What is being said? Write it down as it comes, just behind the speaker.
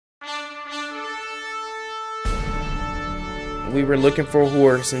We were looking for a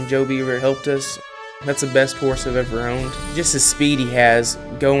horse, and Joe Beaver helped us. That's the best horse I've ever owned. Just the speed he has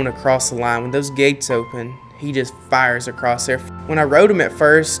going across the line. When those gates open, he just fires across there. When I rode him at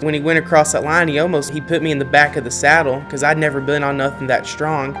first, when he went across that line, he put me in the back of the saddle because I'd never been on nothing that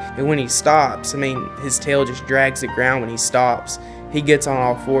strong. And when he stops, I mean, his tail just drags the ground when he stops. He gets on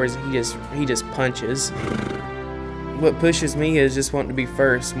all fours, he just punches. What pushes me is just wanting to be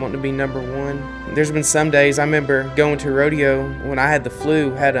first, wanting to be #1. There's been some days, I remember going to a rodeo when I had the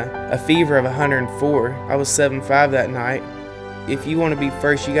flu, had a fever of 104. I was 7'5" that night. If you want to be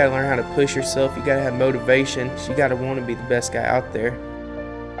first, you got to learn how to push yourself. You got to have motivation. You got to want to be the best guy out there.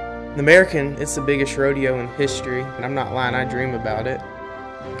 The American, it's the biggest rodeo in history, and I'm not lying, I dream about it.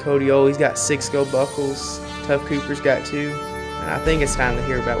 Cody Old, he's got 6 gold buckles. Tough Cooper's got 2. And I think it's time to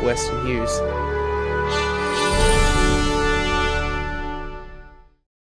hear about Westyn Hughes.